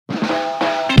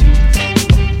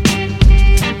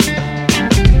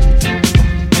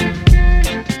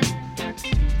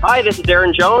Hi, this is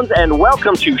Darren Jones, and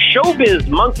welcome to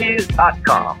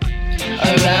ShowbizMonkeys.com.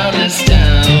 Around this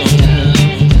town,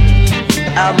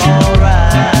 I'm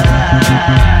alright.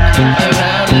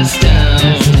 around this town,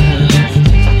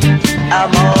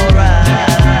 I'm alright.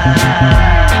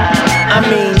 I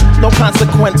mean, no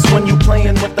consequence when you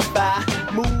playing with the fire.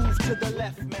 Move to the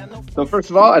left, man. No. So first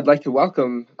of all, I'd like to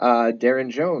welcome Darren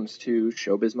Jones to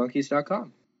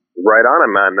ShowbizMonkeys.com. Right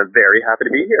on, I'm very happy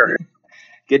to be here.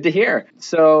 Good to hear.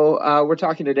 So we're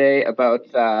talking today about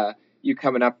you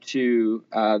coming up to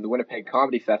the Winnipeg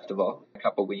Comedy Festival in a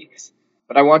couple weeks.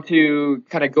 But I want to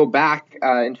kind of go back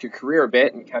into your career a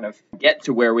bit and kind of get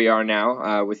to where we are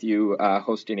now with you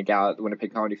hosting a gala at the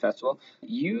Winnipeg Comedy Festival.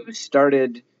 You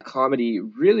started comedy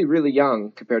really, really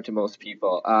young compared to most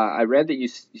people. I read that you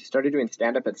started doing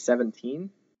stand-up at 17.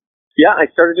 Yeah, I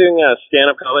started doing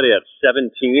stand-up comedy at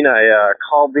 17. I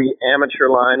called the amateur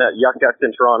line at Yuck Yucks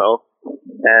in Toronto.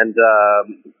 And I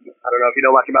don't know if you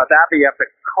know much about that, but you have to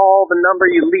call the number,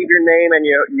 you leave your name, and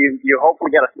you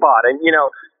hopefully get a spot. And, you know,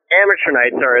 amateur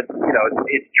nights are,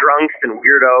 it's drunks and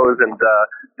weirdos and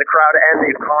the crowd and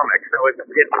these comics. So it's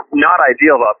not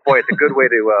ideal, but boy, it's a good way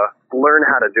to learn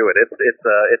how to do it. It's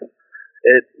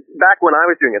back when I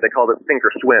was doing it, they called it sink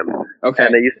or swim. Okay.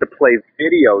 And they used to play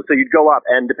videos. So you'd go up,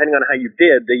 and depending on how you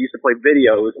did, they used to play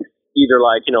videos, either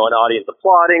like, you know, an audience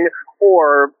applauding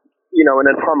or, you know, an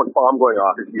atomic bomb going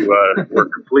off if you were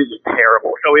completely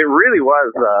terrible. So it really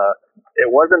was, it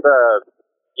wasn't a,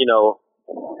 you know,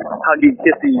 huggy,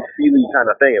 kissy, feely kind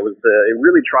of thing. It was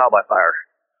really trial by fire.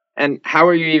 And how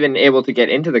were you even able to get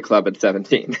into the club at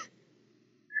 17?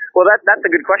 Well, that's a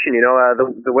good question. You know,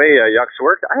 the way Yucks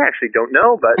worked, I actually don't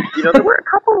know, but you know, there were a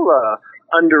couple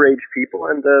underage people,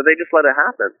 and they just let it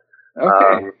happen.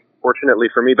 Okay. Fortunately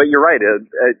for me, but you're right.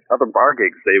 At other bar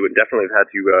gigs, they would definitely have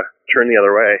had to turn the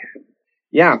other way.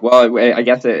 Yeah, well, I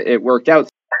guess it worked out.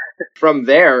 From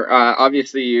there,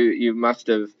 obviously, you must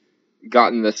have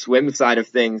gotten the swim side of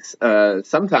things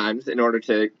sometimes in order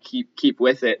to keep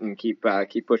with it and keep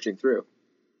pushing through.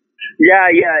 Yeah.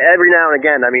 Every now and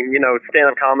again. I mean, you know,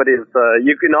 stand-up comedy is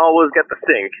you can always get the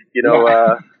sink. You know,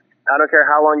 I don't care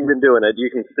how long you've been doing it.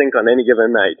 You can sink on any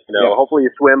given night. You know, Hopefully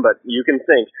you swim, but you can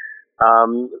sink.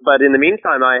 But in the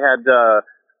meantime, I had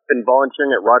been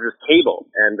volunteering at Rogers Cable,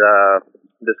 and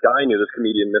this guy I knew, this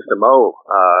comedian, Mr. Mo,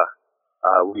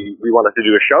 we wanted to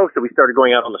do a show, so we started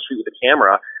going out on the street with a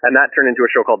camera, and that turned into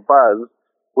a show called Buzz,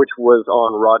 which was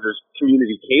on Rogers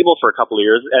Community Cable for a couple of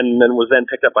years, and then was then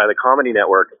picked up by the Comedy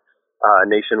Network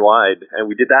nationwide, and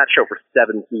we did that show for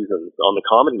 7 seasons on the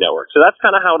Comedy Network. So that's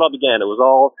kind of how it all began. It was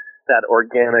all that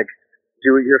organic,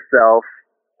 do-it-yourself,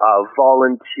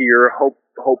 volunteer, hope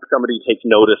somebody takes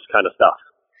notice kind of stuff.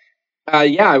 I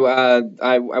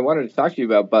wanted to talk to you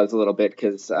about Buzz a little bit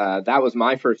because that was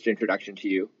my first introduction to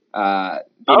you.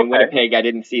 Being in Winnipeg, I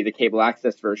didn't see the cable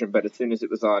access version, but as soon as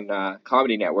it was on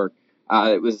Comedy Network,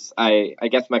 it was I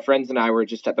guess my friends and I were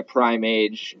just at the prime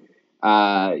age,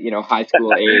 high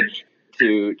school age,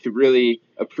 to really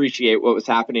appreciate what was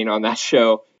happening on that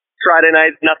show. Friday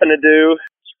nights, nothing to do,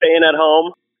 staying at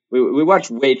home. We watched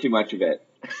way too much of it.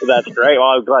 That's great. Well,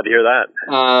 I was glad to hear that.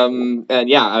 And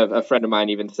yeah, a friend of mine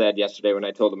even said yesterday when I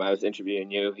told him I was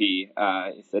interviewing you, he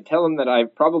said, tell him that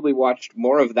I've probably watched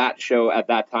more of that show at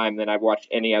that time than I've watched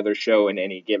any other show in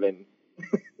any given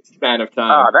span of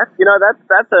time. That's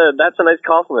a nice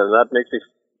compliment. That makes me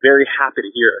very happy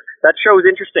to hear. That show is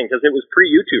interesting because it was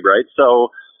pre-YouTube, right? So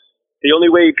the only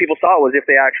way people saw it was if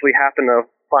they actually happened to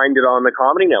find it on the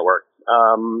Comedy Network.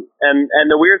 And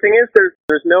the weird thing is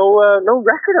there's no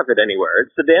record of it anywhere.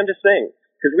 It's the damnedest thing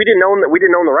because we didn't own the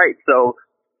rights. So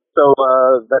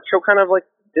that show kind of like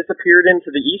disappeared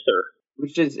into the ether.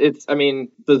 Which is,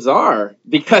 bizarre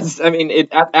because,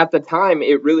 at the time,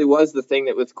 it really was the thing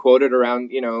that was quoted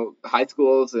around, high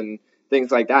schools and things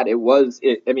like that.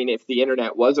 If the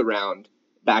internet was around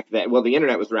back then, well, the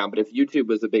internet was around, but if YouTube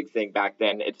was a big thing back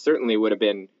then, it certainly would have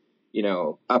been,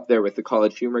 up there with the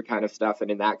College Humor kind of stuff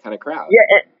and in that kind of crowd.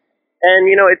 Yeah, and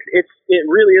it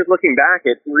really is, looking back,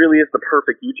 it really is the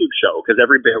perfect YouTube show because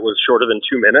every bit was shorter than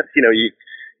 2 minutes. We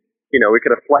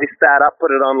could have sliced that up,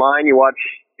 put it online. You watch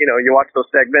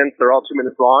those segments; they're all 2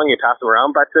 minutes long. You pass them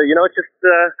around, but it's just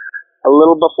a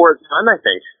little before its time, I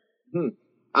think.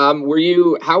 Were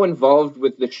you how involved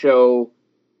with the show?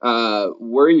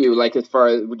 Were you as far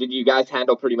as did you guys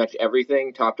handle pretty much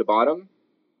everything top to bottom?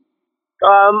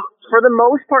 For the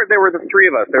most part, there were the three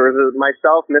of us. There was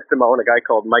myself, Mr. Mo, and a guy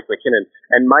called Mike McKinnon.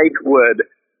 And Mike would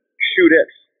shoot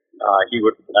it. He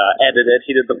would edit it.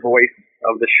 He did the voice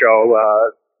of the show.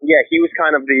 He was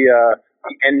kind of the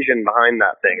engine behind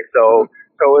that thing. So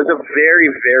it was a very,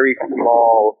 very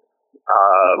small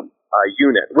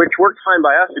unit, which worked fine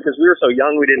by us because we were so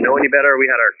young, we didn't know any better. We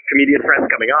had our comedian friends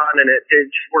coming on, and it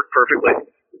just worked perfectly.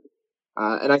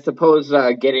 And I suppose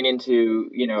getting into,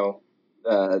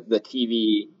 the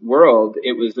TV world,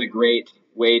 it was a great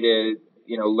way to,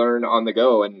 learn on the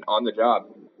go and on the job.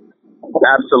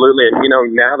 Absolutely. And,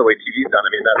 now the way TV's done,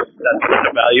 I mean, that's such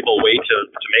a valuable way to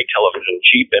make television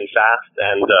cheap and fast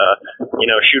and,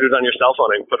 shoot it on your cell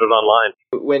phone and put it online.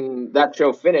 When that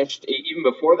show finished, even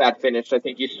before that finished, I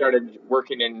think you started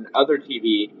working in other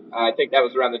TV. I think that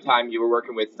was around the time you were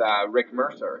working with Rick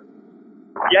Mercer.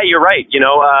 Yeah, you're right.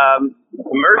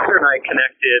 Mercer and I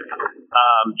connected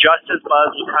just as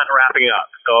Buzz was kind of wrapping up.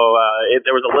 So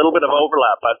there was a little bit of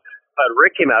overlap, but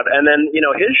Rick came out, and then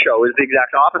his show is the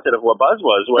exact opposite of what Buzz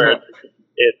was, where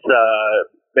it's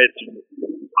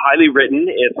highly written.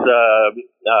 It's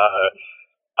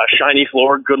a shiny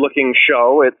floor, good-looking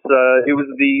show. It was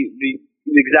the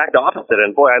exact opposite,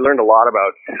 and boy, I learned a lot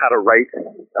about how to write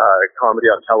comedy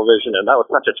on television, and that was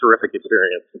such a terrific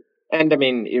experience. And I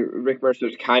mean, Rick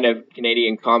Mercer's kind of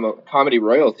Canadian comedy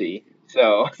royalty,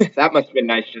 so that must have been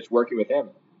nice just working with him.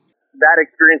 That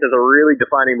experience is a really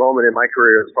defining moment in my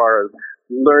career as far as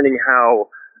learning how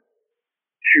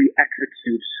to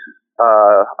execute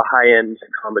a high-end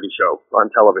comedy show on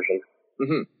television.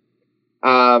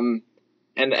 Mm-hmm.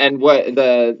 And what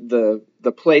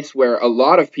the place where a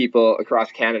lot of people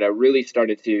across Canada really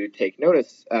started to take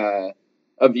notice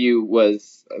of you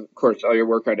was, of course, all your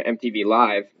work on MTV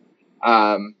Live.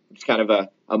 It's kind of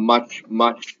a much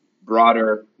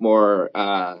broader, more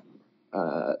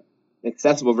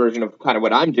accessible version of kind of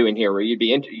what I'm doing here, where you'd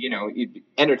be you'd be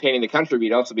entertaining the country, but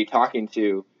you'd also be talking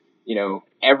to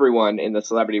everyone in the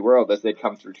celebrity world as they'd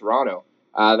come through Toronto.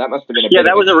 That must have been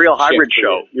that was a real hybrid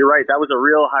show. You're right, that was a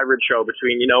real hybrid show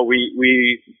between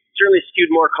we certainly skewed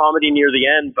more comedy near the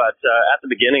end, but at the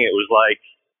beginning it was like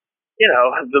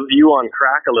the view on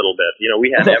crack a little bit. We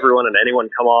had everyone and anyone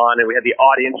come on, and we had the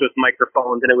audience with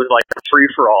microphones, and it was like free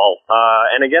for all.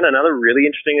 And again, another really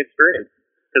interesting experience,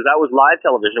 because that was live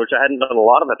television, which I hadn't done a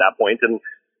lot of at that point. And,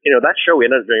 that show we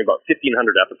ended up doing about 1,500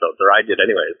 episodes, or I did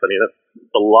anyways. I mean, that's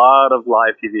a lot of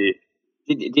live TV.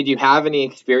 Did you have any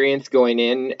experience going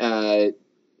in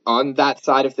on that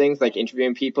side of things, like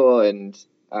interviewing people and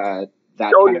that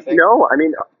kind of thing? No, I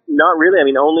mean, not really. I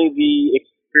mean, only the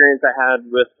experience I had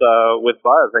with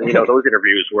Buzz, and those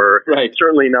interviews were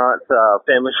certainly not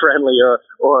family friendly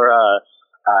or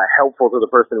helpful to the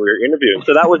person we were interviewing.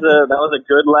 So that was a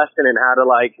good lesson in how to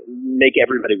make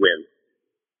everybody win.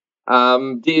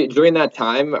 During that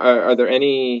time, are there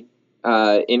any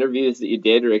interviews that you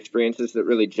did or experiences that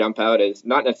really jump out as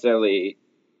not necessarily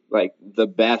like the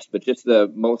best, but just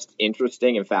the most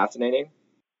interesting and fascinating?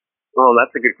 Oh,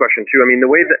 that's a good question too. I mean, the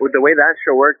way that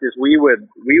show worked is we would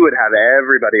have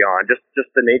everybody on, just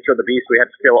the nature of the beast. We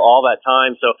had to fill all that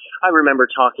time. So I remember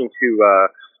talking to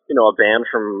a band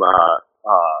from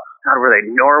God, were they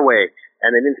Norway, and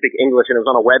they didn't speak English, and it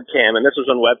was on a webcam, and this was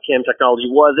when webcam technology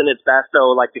wasn't its best,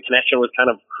 so the connection was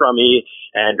kind of crummy,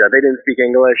 and they didn't speak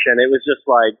English, and it was just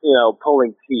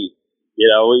pulling teeth.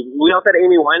 We also had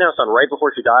Amy Winehouse on right before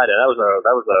she died, and that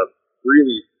was a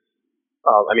really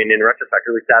in retrospect,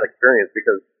 really sad experience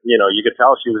because, you could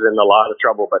tell she was in a lot of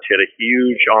trouble, but she had a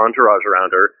huge entourage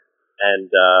around her. And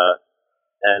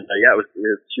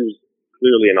she was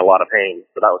clearly in a lot of pain.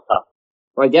 So that was tough.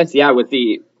 Well, I guess,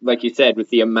 like you said, with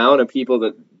the amount of people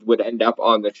that would end up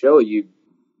on the show, you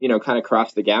kind of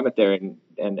cross the gamut there and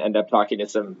end up talking to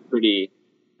some pretty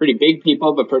big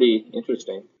people, but pretty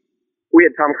interesting. We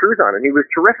had Tom Cruise on, and he was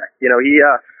terrific. He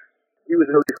was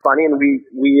really funny, and we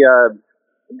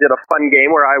did a fun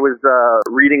game where I was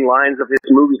reading lines of his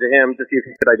movie to him to see if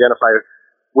he could identify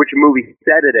which movie he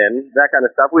said it in, that kind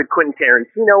of stuff. We had Quentin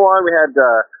Tarantino on, we had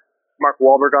Mark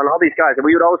Wahlberg on, all these guys, and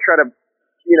we would always try to,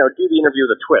 do the interview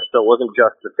with a twist, so it wasn't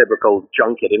just a typical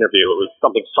junket interview. It was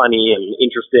something funny and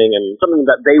interesting and something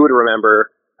that they would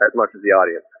remember as much as the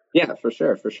audience. Yeah, for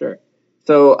sure.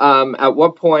 So at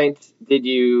what point did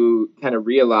you kind of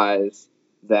realize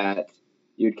that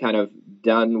you'd kind of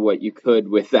done what you could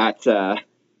with that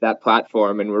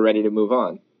platform and we're ready to move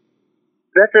on?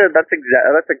 That's a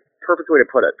perfect way to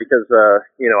put it, because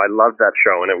I loved that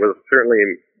show, and it was certainly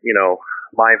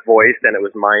my voice, and it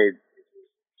was my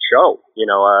show.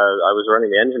 I was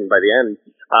running the engine by the end,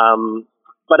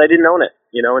 but I didn't own it.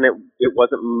 And it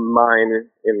wasn't mine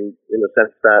in the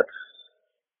sense that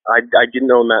I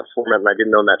didn't own that format and I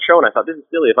didn't own that show, and I thought, this is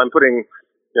silly. If I'm putting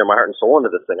my heart and soul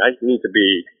into this thing, I need to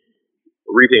be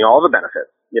reaping all the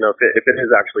benefits. If it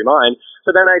is actually mine.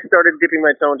 So then I started dipping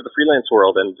my toe into the freelance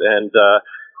world and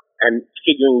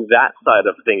figuring that side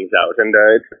of things out. And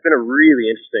it's been a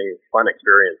really interesting, fun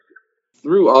experience.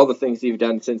 through all the things you've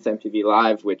done since MTV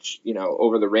Live, which,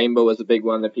 Over the Rainbow was a big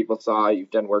one that people saw.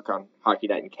 You've done work on Hockey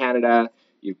Night in Canada.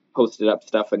 You've posted up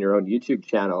stuff on your own YouTube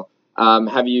channel.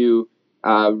 Have you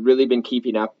really been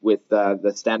keeping up with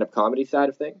the stand-up comedy side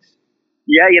of things?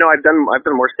 Yeah, I've done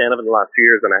more stand-up in the last 2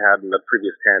 years than I had in the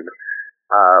previous 10.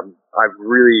 I've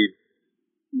really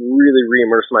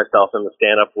re-immersed myself in the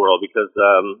stand-up world because,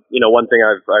 one thing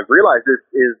I've realized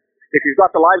is if you've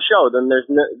got the live show, then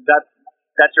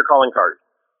that's your calling card.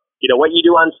 What you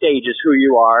do on stage is who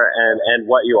you are and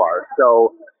what you are.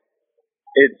 So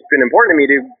it's been important to me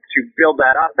to build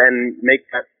that up and make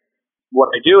that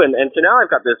what I do. And so now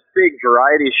I've got this big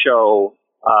variety show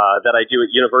that I do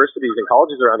at universities and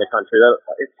colleges around the country.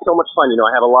 It's so much fun.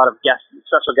 I have a lot of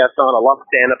special guests on, a lot of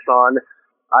stand-ups on.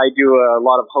 I do a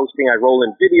lot of hosting. I roll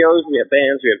in videos. We have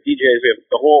bands. We have DJs. We have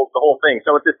the whole thing.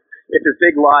 So it's this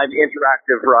big live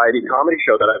interactive variety comedy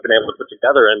show that I've been able to put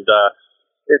together, and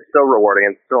it's so rewarding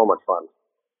and so much fun.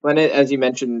 And as you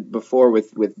mentioned before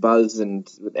with Buzz and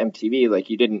with MTV, like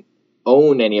you didn't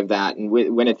own any of that, and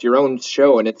when it's your own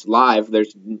show and it's live,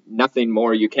 there's nothing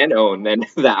more you can own than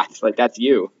that. Like that's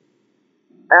you.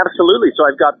 Absolutely. So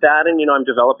I've got that, and I'm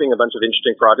developing a bunch of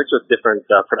interesting projects with different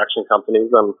production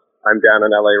companies. I'm down in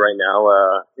LA right now,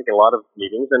 taking a lot of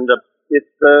meetings, and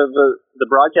it's the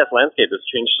broadcast landscape has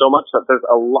changed so much that there's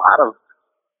a lot of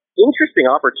interesting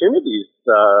opportunities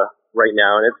right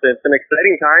now, and it's an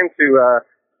exciting time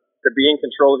to be in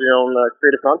control of your own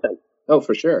creative content. Oh,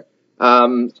 for sure.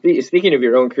 Speaking of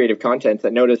your own creative content, I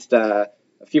noticed a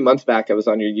few months back I was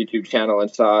on your YouTube channel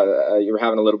and saw you were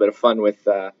having a little bit of fun with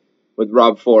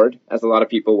Rob Ford, as a lot of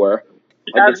people were.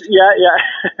 Yeah.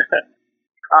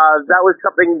 That was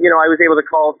something, I was able to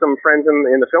call some friends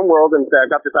in the film world and say,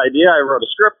 I've got this idea. I wrote a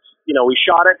script. We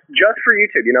shot it just for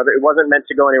YouTube. It wasn't meant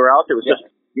to go anywhere else. It was just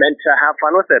meant to have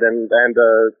fun with it. And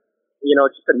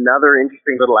it's just another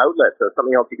interesting little outlet. So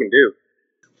something else you can do.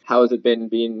 How has it been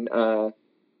being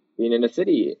in a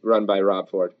city run by Rob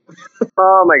Ford?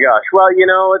 Oh my gosh. Well,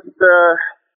 it's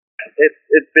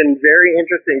been very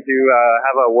interesting to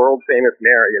have a world famous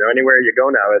mayor. Anywhere you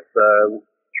go now, it's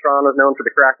Toronto's known for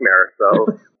the crack mayor.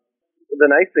 So the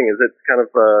nice thing is it's kind of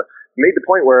made the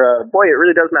point where, boy, it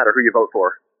really does matter who you vote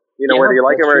for. Whether you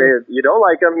like him or you don't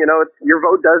like him, your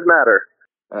vote does matter.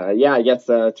 I guess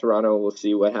Toronto will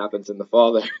see what happens in the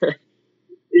fall there.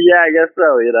 Yeah, I guess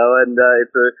so. And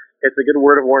it's a good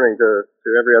word of warning to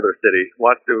every other city.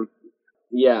 Watch them.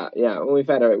 Yeah. Well, we've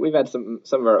had some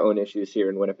of our own issues here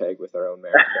in Winnipeg with our own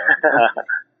mayor. So.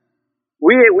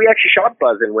 We actually shot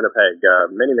Buzz in Winnipeg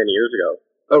many years ago.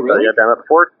 Oh, really? Down at the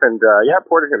fort, and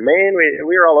Portage and Maine.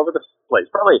 We were all over the place.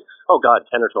 Probably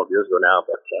 10 or 12 years ago now.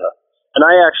 But and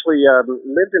I actually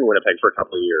lived in Winnipeg for a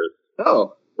couple of years.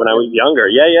 Oh. When I was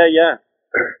younger. Yeah.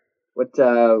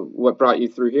 What brought you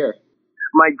through here?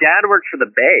 My dad worked for the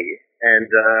Bay,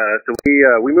 and so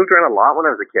we moved around a lot when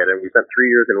I was a kid, and we spent 3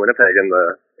 years in Winnipeg in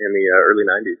the early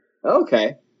 90s.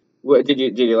 Okay. What did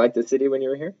you like the city when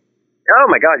you were here? Oh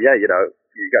my God, yeah. You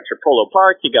got your Polo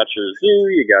Park, you got your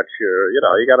zoo, you got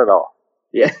you got it all.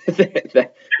 Yeah,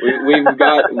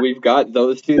 we've got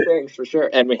those two things for sure,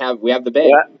 and we have the Bay.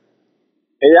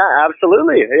 Yeah,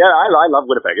 absolutely. Yeah, I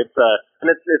love Winnipeg. It's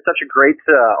such a great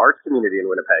arts community in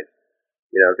Winnipeg.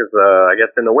 Because I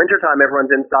guess in the wintertime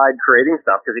everyone's inside creating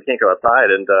stuff because you can't go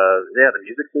outside, and the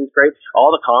music seems great.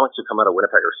 All the comics that come out of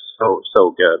Winnipeg are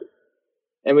so good.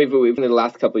 And we've in the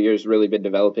last couple of years really been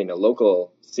developing a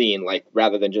local scene, like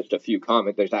rather than just a few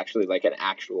comics, there's actually like an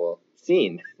actual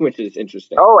scene, which is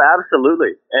interesting. Oh,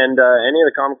 absolutely. And any of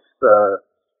the comics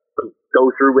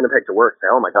go through Winnipeg to work say,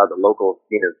 oh my God, the local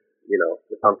scene is,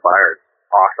 it's on fire.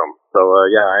 It's awesome. So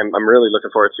I'm really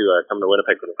looking forward to coming to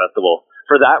Winnipeg for the festival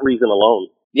for that reason alone.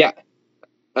 Yeah.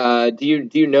 Do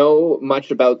you know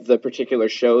much about the particular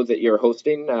show that you're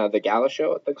hosting, the gala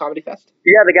show at the Comedy Fest?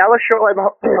 Yeah, the gala show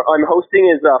I'm hosting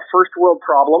is First World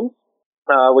Problems,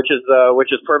 which is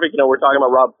perfect. We're talking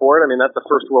about Rob Ford. I mean, that's a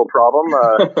first world problem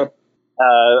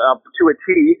up to a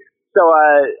T. So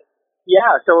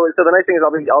so the nice thing is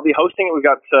I'll be hosting it. We've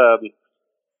got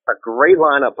a great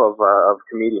lineup of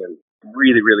comedians,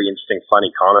 really interesting,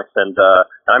 funny comics, and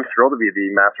I'm thrilled to be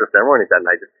the master of ceremonies that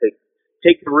night. Just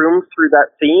take the room through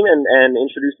that theme and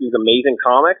introduce these amazing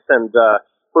comics. And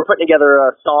we're putting together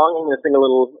a song. I'm going to sing a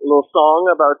little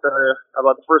song about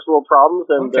the first world problems.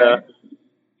 And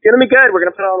it's going to be good. We're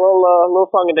going to put on a little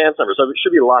song and dance number. So it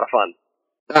should be a lot of fun.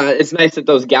 It's nice that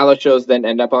those gala shows then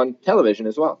end up on television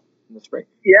as well in the spring.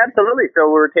 Yeah, absolutely. So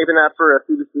we're taping that for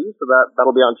CBC. So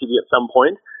that'll be on TV at some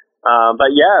point.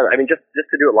 But yeah, I mean, just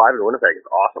to do it live in Winnipeg is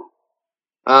awesome.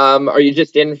 Are you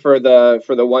just in for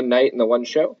the one night and the one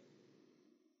show?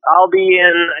 I'll be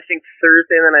in, I think,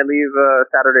 Thursday, and then I leave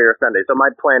Saturday or Sunday. So my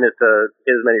plan is to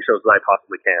hit as many shows as I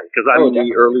possibly can, because I'm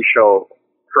the early show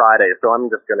Friday, so I'm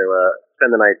just going to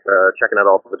spend the night checking out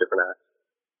all the different acts.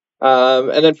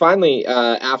 And then finally,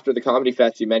 after the Comedy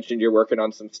Fest, you mentioned you're working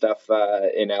on some stuff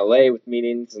in LA with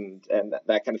meetings and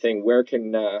that kind of thing. Where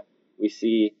can we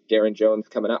see Darren Jones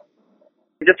coming up?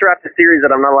 I just wrapped a series that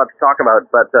I'm not allowed to talk about,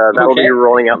 but that will be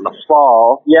rolling out in the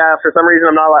fall. Yeah, for some reason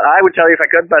I'm not allowed. I would tell you if I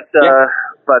could, but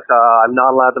I'm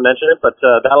not allowed to mention it. But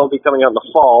that'll be coming out in the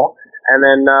fall. And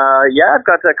then I've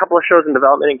got a couple of shows in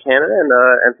development in Canada and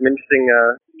some interesting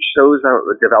shows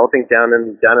developing down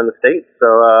in the States. So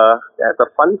it's a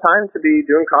fun time to be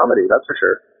doing comedy. That's for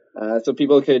sure. So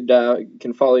people can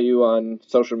follow you on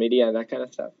social media and that kind of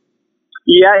stuff.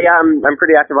 Yeah, I'm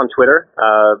pretty active on Twitter.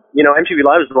 MTV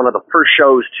Live is one of the first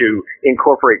shows to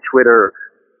incorporate Twitter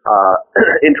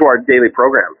into our daily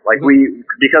program. Like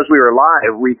because we were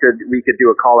live, we could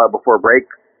do a call out before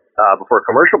a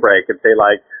commercial break, and say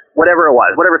like whatever it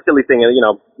was, whatever silly thing,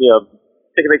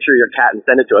 take a picture of your cat and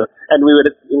send it to us. And we would,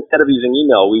 instead of using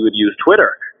email, we would use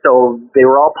Twitter. So they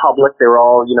were all public. They were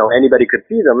all, anybody could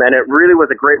see them, and it really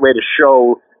was a great way to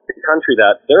show the country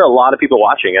that there are a lot of people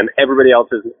watching and everybody else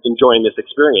is enjoying this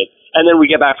experience. And then we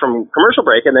get back from commercial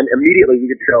break, and then immediately we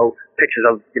could show pictures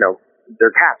of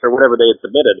their cats or whatever they had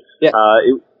submitted. It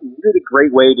was a really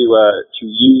great way to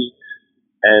use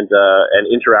and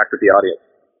interact with the audience.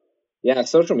 Yeah,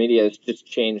 social media has just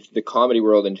changed the comedy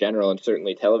world in general, and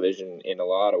certainly television in a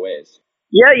lot of ways.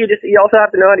 Yeah, you also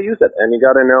have to know how to use it, and you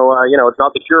got to know it's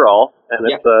not the cure all, and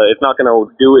it's not going to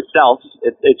do itself.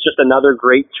 It's just another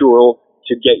great tool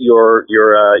to get your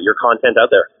content out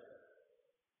there.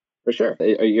 For sure.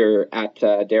 You're at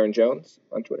Darren Jones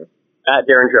on Twitter? At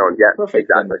Darren Jones, yeah. Perfect.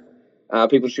 Exactly. And,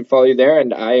 people should follow you there,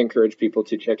 and I encourage people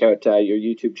to check out your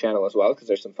YouTube channel as well, because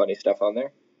there's some funny stuff on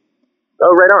there.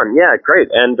 Oh, right on. Yeah,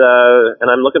 great. And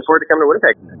I'm looking forward to coming to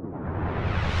Winnipeg.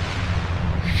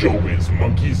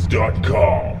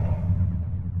 ShowbizMonkeys.com